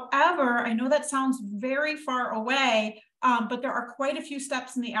 However, I know that sounds very far away, but there are quite a few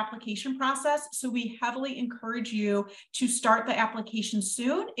steps in the application process. So we heavily encourage you to start the application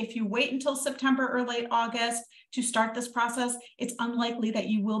soon. If you wait until September or late August to start this process, it's unlikely that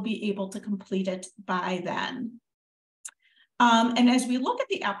you will be able to complete it by then. And as we look at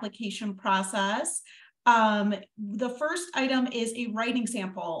the application process, the first item is a writing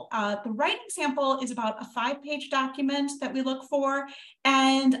sample. The writing sample is about a 5-page document that we look for.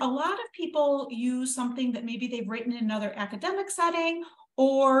 And a lot of people use something that maybe they've written in another academic setting,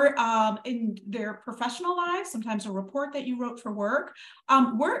 or in their professional lives, sometimes a report that you wrote for work.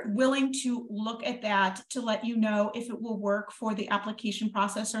 We're willing to look at that to let you know if it will work for the application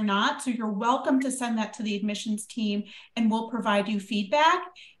process or not. So you're welcome to send that to the admissions team, and we'll provide you feedback.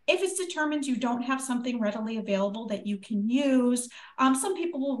 If it's determined you don't have something readily available that you can use, some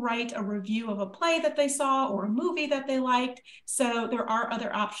people will write a review of a play that they saw or a movie that they liked. So there are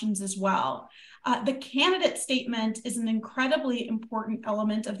other options as well. The candidate statement is an incredibly important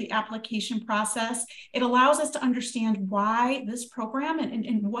element of the application process. It allows us to understand why this program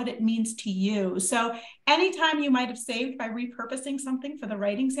and what it means to you. So anytime you might have saved by repurposing something for the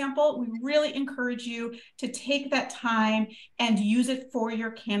writing sample, we really encourage you to take that time and use it for your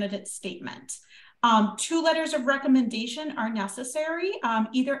candidate statement. 2 letters of recommendation are necessary,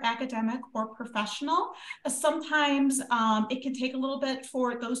 either academic or professional. Sometimes it can take a little bit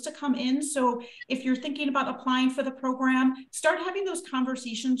for those to come in. So if you're thinking about applying for the program, start having those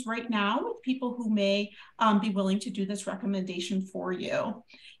conversations right now with people who may be willing to do this recommendation for you.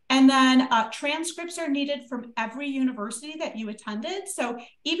 And then transcripts are needed from every university that you attended. So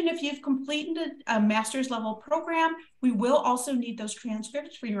even if you've completed a master's level program, we will also need those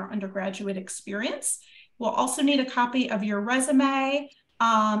transcripts for your undergraduate experience. We'll also need a copy of your resume.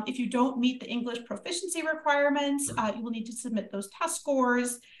 If you don't meet the English proficiency requirements, you will need to submit those test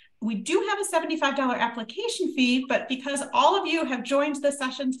scores. We do have a $75 application fee, but because all of you have joined the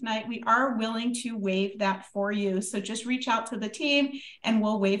session tonight, we are willing to waive that for you. So just reach out to the team and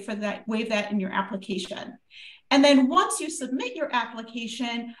we'll waive that in your application. And then once you submit your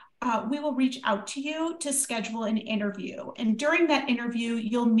application, we will reach out to you to schedule an interview. And during that interview,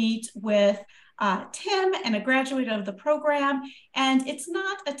 you'll meet with Tim and a graduate of the program. And it's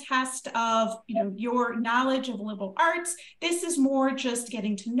not a test of your knowledge of liberal arts. This is more just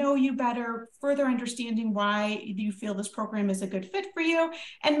getting to know you better, further understanding why you feel this program is a good fit for you,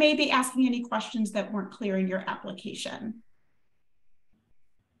 and maybe asking any questions that weren't clear in your application.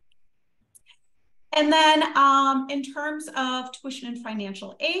 And then in terms of tuition and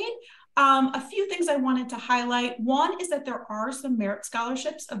financial aid, a few things I wanted to highlight. One is that there are some merit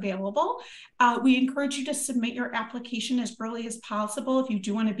scholarships available. We encourage you to submit your application as early as possible if you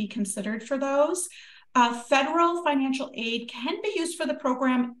do want to be considered for those. Federal financial aid can be used for the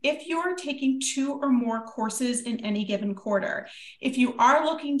program if you are taking 2 or more courses in any given quarter. If you are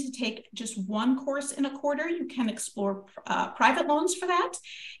looking to take just 1 course in a quarter, you can explore private loans for that.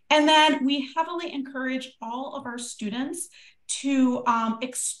 And then we heavily encourage all of our students to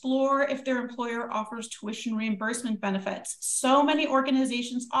explore if their employer offers tuition reimbursement benefits. So many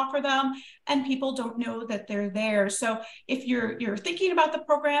organizations offer them and people don't know that they're there. So if you're thinking about the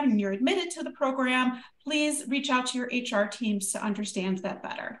program and you're admitted to the program, please reach out to your HR teams to understand that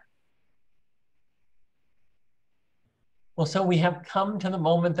better. Well, so we have come to the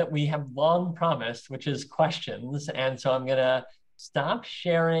moment that we have long promised, which is questions. And so I'm gonna stop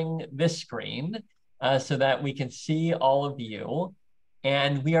sharing this screen so that we can see all of you.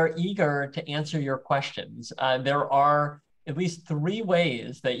 And we are eager to answer your questions. There are at least three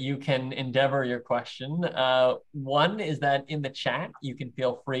ways that you can endeavor your question. One is that in the chat, you can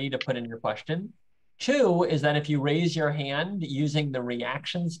feel free to put in your question. Two is that if you raise your hand using the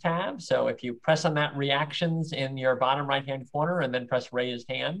reactions tab, so if you press on that reactions in your bottom right-hand corner and then press raised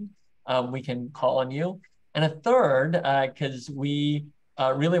hand, we can call on you. And a third, because we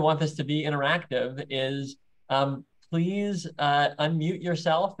really want this to be interactive, is please unmute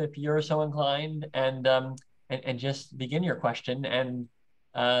yourself if you're so inclined and just begin your question. And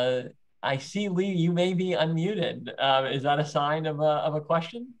I see, Lee, you may be unmuted. Is that a sign of a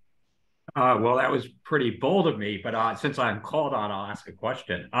question? Well, that was pretty bold of me, but since I'm called on, I'll ask a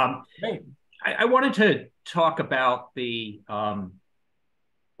question. Great. I wanted to talk about the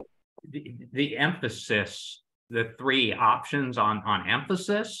emphasis, the three options on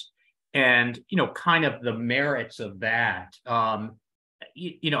emphasis, and kind of the merits of that.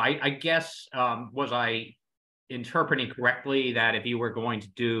 I guess was I interpreting correctly that if you were going to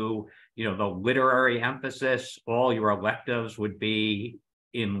do the literary emphasis, all your electives would be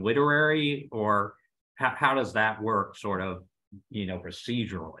in literary, or how does that work sort of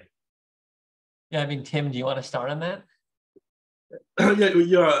procedurally? Yeah, I mean, Tim, do you want to start on that?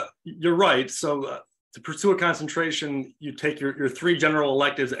 Yeah, you're right. So to pursue a concentration, you take your three general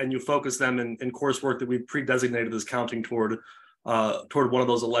electives and you focus them in coursework that we've pre-designated as counting toward one of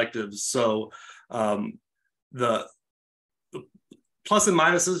those electives. So the plus and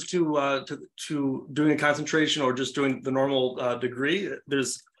minuses to doing a concentration or just doing the normal degree.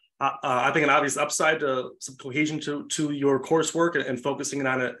 There's, I think, an obvious upside to some cohesion to your coursework and focusing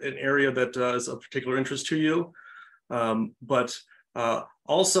on an area that is of particular interest to you. But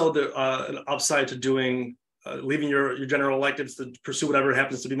also an upside to doing, leaving your general electives to pursue whatever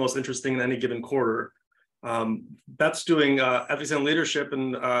happens to be most interesting in any given quarter. That's doing ethics and leadership.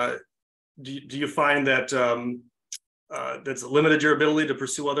 And do you find that that's limited your ability to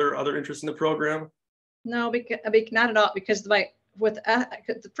pursue other interests in the program? No, because not at all. Because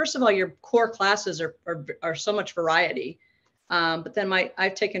first of all, your core classes are so much variety. But then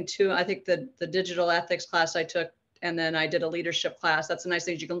I've taken two. I think the digital ethics class I took, and then I did a leadership class. That's the nice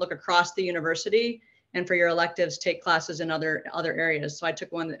thing is you can look across the university, and for your electives, take classes in other areas. So I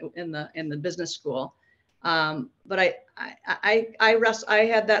took one in the business school. But I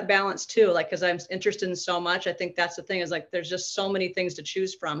had that balance too, like, because I'm interested in so much. I think that's the thing is like, there's just so many things to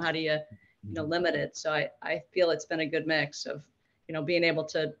choose from. How do you limit it? So I feel it's been a good mix of, being able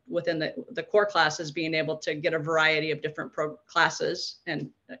to, within the core classes, being able to get a variety of different classes and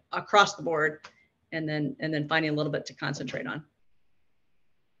across the board, and then finding a little bit to concentrate on.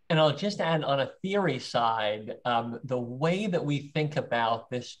 And I'll just add on a theory side, the way that we think about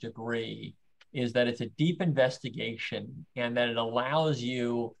this degree is that it's a deep investigation and that it allows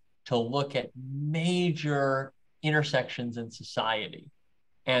you to look at major intersections in society.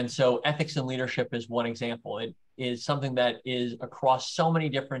 And so ethics and leadership is one example. It is something that is across so many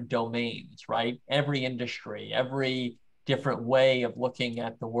different domains, right? Every industry, every different way of looking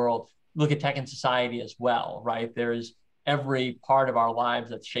at the world. Look at tech and society as well, right? There's every part of our lives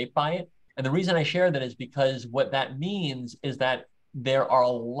that's shaped by it. And the reason I share that is because what that means is that there are a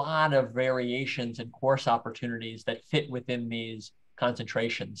lot of variations in course opportunities that fit within these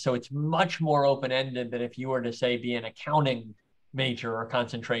concentrations. So it's much more open-ended than if you were to say be an accounting major or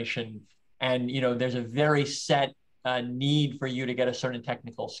concentration. And there's a very set need for you to get a certain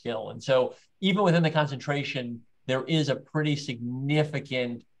technical skill. And so even within the concentration, there is a pretty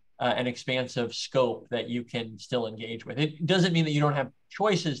significant and expansive scope that you can still engage with. It doesn't mean that you don't have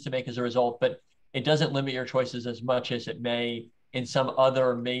choices to make as a result, but it doesn't limit your choices as much as it may in some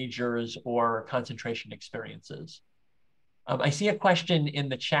other majors or concentration experiences. I see a question in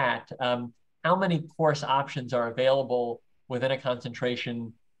the chat. How many course options are available within a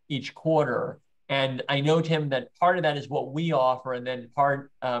concentration each quarter? And I know, Tim, that part of that is what we offer, and then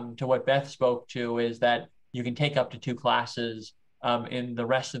part to what Beth spoke to is that you can take up to 2 classes in the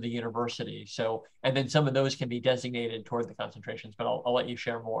rest of the university. So, and then some of those can be designated toward the concentrations, but I'll let you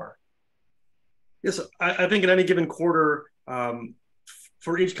share more. Yes, I think in any given quarter,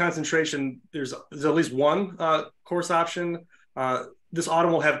 for each concentration, there's at least one course option. This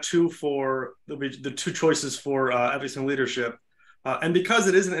autumn we'll have 2 there'll be the 2 choices for ethics and leadership. And because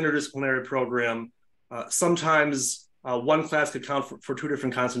it is an interdisciplinary program, sometimes one class could count for 2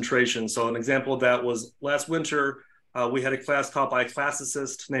 different concentrations. So an example of that was last winter, we had a class taught by a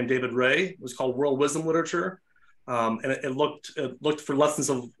classicist named David Ray. It was called World Wisdom Literature. And it looked for lessons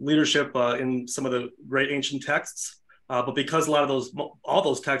of leadership in some of the great ancient texts. But because all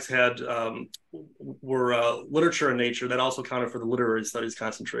those texts were literature in nature, that also counted for the literary studies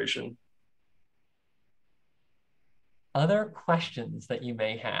concentration. Other questions that you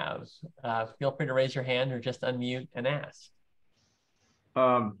may have, feel free to raise your hand or just unmute and ask.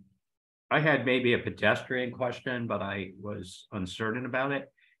 I had maybe a pedestrian question, but I was uncertain about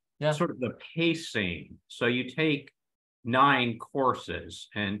it. Yeah. Sort of the pacing. So you take 9 courses,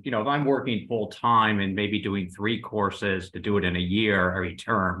 and if I'm working full time and maybe doing 3 courses, to do it in a year every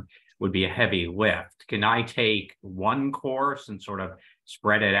term would be a heavy lift. Can I take 1 course and sort of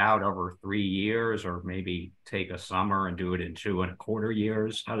spread it out over 3 years, or maybe take a summer and do it in 2.25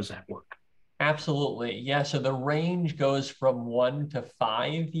 years? How does that work? Absolutely. Yeah. So the range goes from 1 to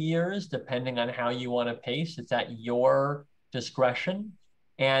 5 years, depending on how you want to pace. It's at your discretion.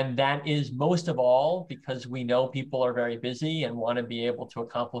 And that is most of all because we know people are very busy and want to be able to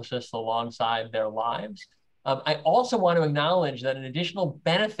accomplish this alongside their lives. I also want to acknowledge that an additional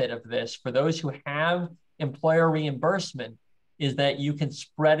benefit of this for those who have employer reimbursement is that you can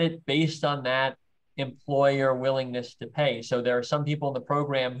spread it based on that employer willingness to pay. So there are some people in the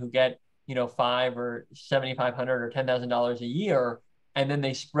program who get $5,000 or $7,500 or $10,000 a year, and then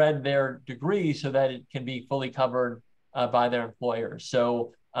they spread their degree so that it can be fully covered by their employers.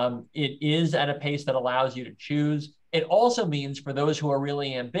 So it is at a pace that allows you to choose. It also means for those who are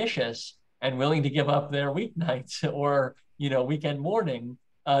really ambitious and willing to give up their weeknights or weekend morning,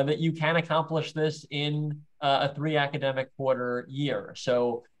 that you can accomplish this in a 3 academic quarter year.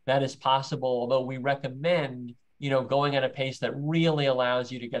 So that is possible, although we recommend going at a pace that really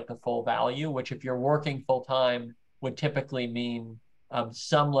allows you to get the full value, which if you're working full time would typically mean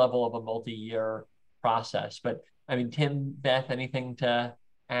some level of a multi-year process. But I mean, Tim, Beth, anything to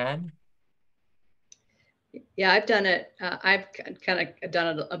add? Yeah, I've done it. I've kind of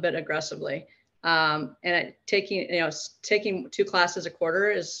done it a bit aggressively. And taking 2 classes a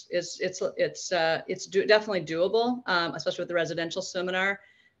quarter is definitely doable, especially with the residential seminar.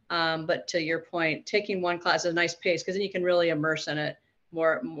 But to your point, taking 1 class is a nice pace because then you can really immerse in it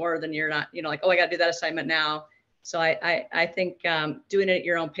more than you're not, like, oh, I got to do that assignment now. So I think doing it at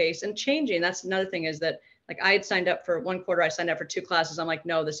your own pace and changing. That's another thing is that, like, I had signed up for 1 quarter, I signed up for 2 classes. I'm like,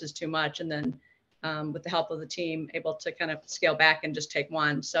 no, this is too much. And then with the help of the team, able to kind of scale back and just take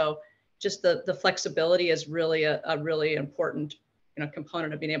 1. So just the flexibility is really a really important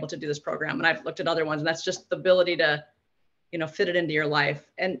component of being able to do this program. And I've looked at other ones, and that's just the ability to fit it into your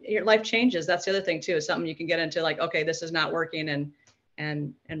life, and your life changes. That's the other thing too, is something you can get into, like, okay, this is not working.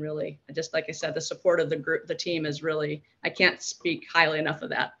 And really, just like I said, the support of the group, the team is really, I can't speak highly enough of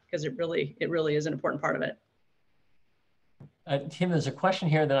that, because it really is an important part of it. Tim, there's a question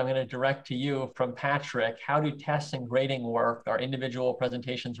here that I'm going to direct to you from Patrick. How do tests and grading work? Are individual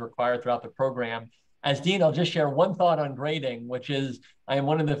presentations required throughout the program? As dean, I'll just share one thought on grading, which is I am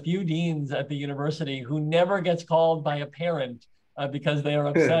one of the few deans at the university who never gets called by a parent because they are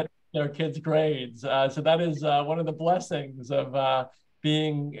upset with their kids' grades. So that is one of the blessings of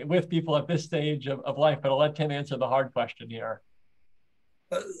being with people at this stage of life. But I'll let Tim answer the hard question here.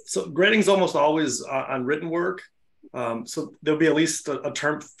 So grading is almost always on written work. So there'll be at least a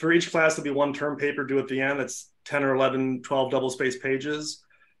term for each class. There'll be 1 term paper due at the end. That's 10 or 11, 12 double-spaced pages.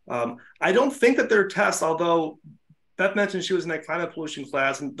 I don't think that there are tests, although Beth mentioned she was in that climate pollution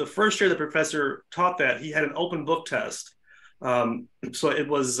class. And the first year the professor taught that, he had an open book test. So it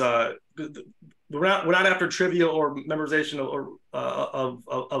was, we're not after trivia or memorization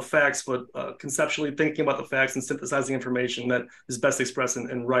of facts, but conceptually thinking about the facts and synthesizing information that is best expressed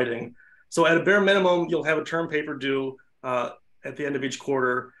in writing. So at a bare minimum, you'll have a term paper due at the end of each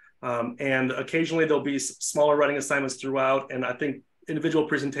quarter. And occasionally there'll be smaller writing assignments throughout. And I think individual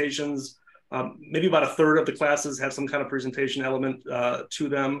presentations, maybe about 1/3 of the classes have some kind of presentation element to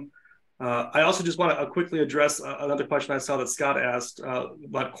them. I also just want to quickly address another question I saw that Scott asked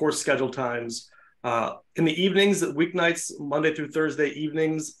about course schedule times. In the evenings, weeknights, Monday through Thursday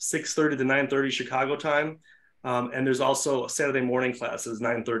evenings, 6:30 to 9:30 Chicago time. And there's also Saturday morning classes,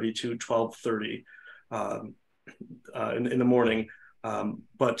 9:30 to 12:30 in the morning.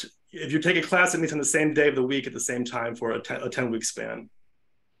 But if you take a class, it means on the same day of the week at the same time for a 10-week span.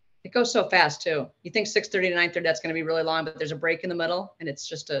 It goes so fast too. You think 6:30 to 9:30, that's going to be really long, but there's a break in the middle, and it's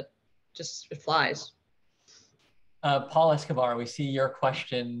it flies. Paul Escobar, we see your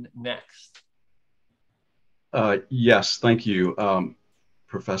question next. Yes, thank you,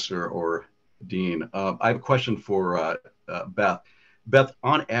 Professor or Dean. I have a question for Beth. Beth,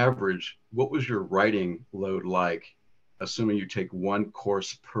 on average, what was your writing load like, assuming you take 1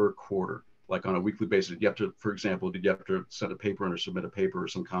 course per quarter, like on a weekly basis? Did you have to, for example, did you have to send a paper in or submit a paper or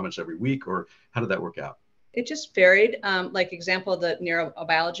some comments every week, or how did that work out? It just varied. Like example, the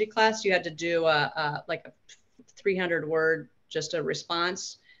neurobiology class, you had to do like a 300 word, just a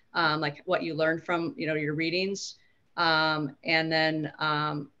response, like what you learned from, your readings. And then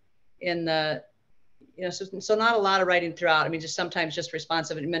in the, so not a lot of writing throughout. I mean, just sometimes just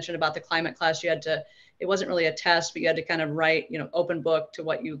responsive. And you mentioned about the climate class, you had to, it wasn't really a test, but you had to kind of write, open book to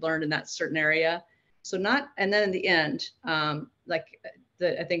what you learned in that certain area. So not, and then in the end, I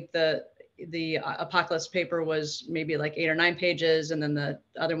think the apocalypse paper was maybe like 8 or 9 pages. And then the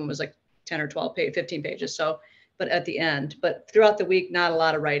other one was like 10 or 12, 15 pages. So, but at the end, but throughout the week, not a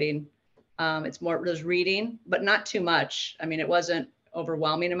lot of writing. It's more just reading, but not too much. I mean, it wasn't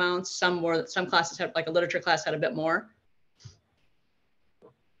overwhelming amounts. Some classes had, like a literature class had a bit more.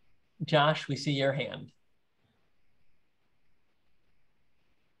 Josh, we see your hand.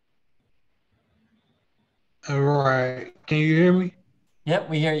 All right. Can you hear me? Yep,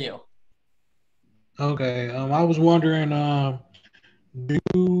 we hear you. Okay. I was wondering, do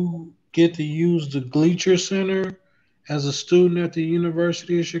you get to use the Gleacher Center as a student at the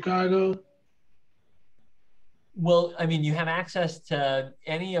University of Chicago? Well, I mean, you have access to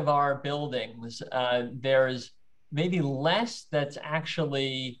any of our buildings. There's maybe less that's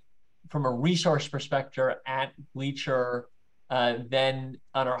actually, from a resource perspective, at Bleacher than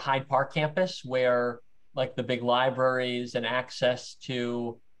on our Hyde Park campus, where like the big libraries and access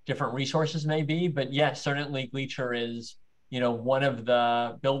to different resources may be. But yes, certainly Bleacher is, one of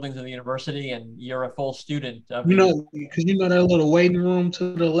the buildings of the university, and you're a full student of the Because that little waiting room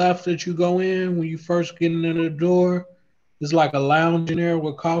to the left that you go in when you first get in the door, there's like a lounge in there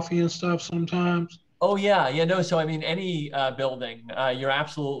with coffee and stuff sometimes. Oh yeah, no. So I mean, any building, you're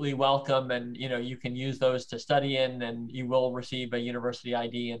absolutely welcome, and you can use those to study in, and you will receive a university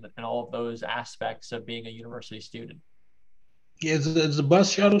ID and all of those aspects of being a university student. Yeah, is the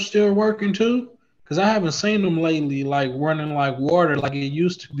bus shuttle still working too? Because I haven't seen them lately, like running like water like it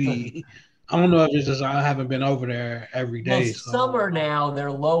used to be. I don't know if it's just I haven't been over there every Well, day. So summer now they're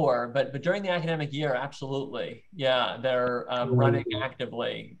lower, but during the academic year, absolutely, yeah, they're running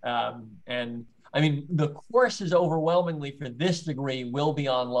actively, and I mean the courses overwhelmingly for this degree will be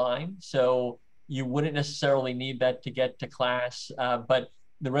online, so you wouldn't necessarily need that to get to class, but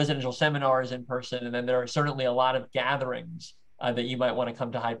the residential seminar is in person, and then there are certainly a lot of gatherings that you might want to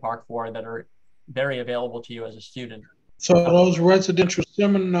come to Hyde Park for that are very available to you as a student. So those residential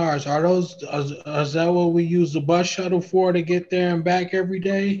seminars, is that what we use the bus shuttle for to get there and back every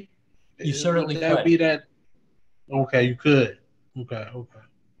day? You certainly Would that could. be that? Okay, you could. Okay.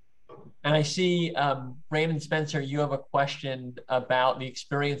 And I see, Brandon Spencer, you have a question about the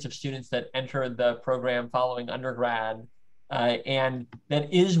experience of students that enter the program following undergrad. And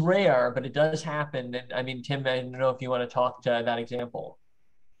that is rare, but it does happen. And I mean, Tim, I don't know if you want to talk to that example.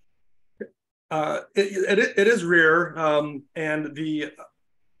 It is rare, and the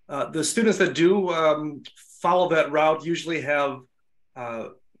students that do follow that route usually have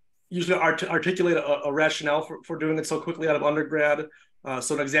articulate a rationale for doing it so quickly out of undergrad.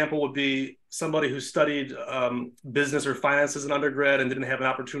 So an example would be somebody who studied business or finance as an undergrad and didn't have an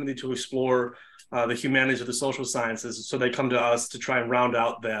opportunity to explore the humanities or the social sciences. So they come to us to try and round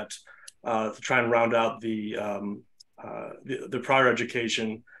out that, the prior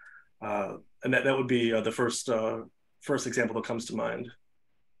education. And that would be the first example that comes to mind.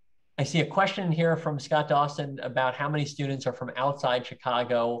 I see a question here from Scott Dawson about how many students are from outside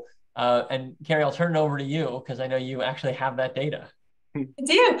Chicago. And Carrie, I'll turn it over to you because I know you actually have that data. I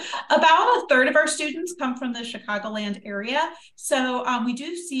do. About a third of our students come from the Chicagoland area. So we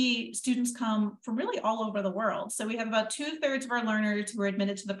do see students come from really all over the world. So we have about 2/3 of our learners who are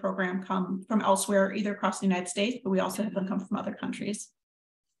admitted to the program come from elsewhere, either across the United States, but we also have them come from other countries.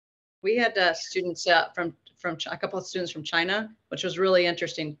 We had students from a couple of students from China, which was really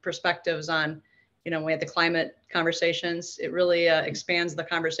interesting perspectives on, we had the climate conversations. It really expands the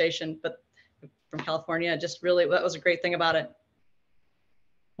conversation, but from California, just really, that was a great thing about it.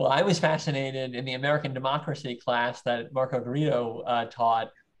 Well, I was fascinated in the American democracy class that Marco Garrido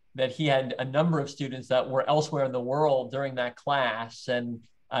taught, that he had a number of students that were elsewhere in the world during that class. And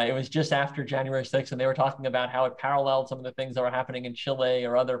it was just after January 6th, and they were talking about how it paralleled some of the things that were happening in Chile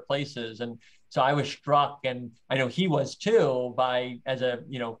or other places. And so I was struck, and I know he was too, by, as a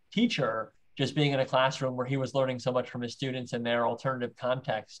teacher, just being in a classroom where he was learning so much from his students and their alternative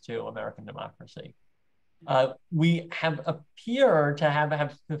context to American democracy. We have appear to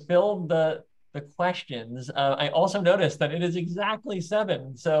have fulfilled the questions. I also noticed that it is exactly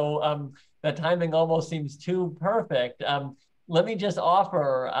 7, so the timing almost seems too perfect. Let me just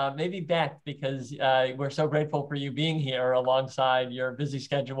offer, maybe Beth, because we're so grateful for you being here alongside your busy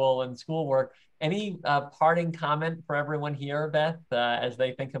schedule and schoolwork. Any parting comment for everyone here, Beth, as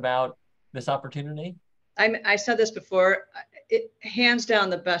they think about this opportunity? I said this before, it hands down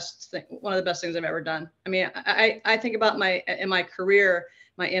the best thing, one of the best things I've ever done. I mean, I think about in my career,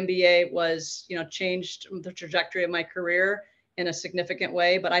 my MBA was, changed the trajectory of my career in a significant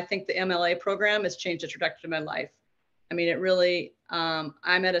way, but I think the MLA program has changed the trajectory of my life. I mean, it really, I'm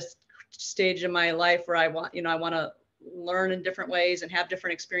at a stage in my life where I want to learn in different ways and have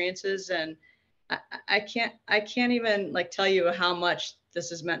different experiences. And I can't even tell you how much this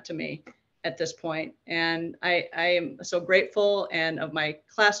has meant to me at this point. And I am so grateful, and of my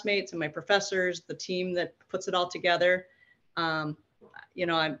classmates and my professors, the team that puts it all together. I'm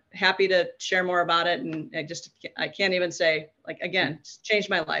happy to share more about it. And I can't even say, again, it's changed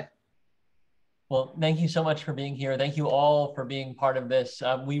my life. Well, thank you so much for being here. Thank you all for being part of this.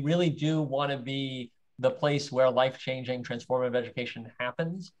 We really do want to be the place where life-changing transformative education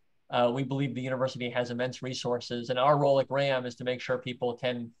happens. We believe the university has immense resources, and our role at Graham is to make sure people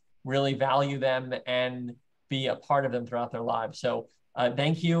can really value them and be a part of them throughout their lives. So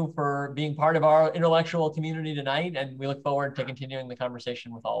thank you for being part of our intellectual community tonight, and we look forward to continuing the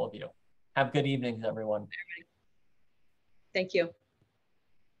conversation with all of you. Have good evenings, everyone. Thank you.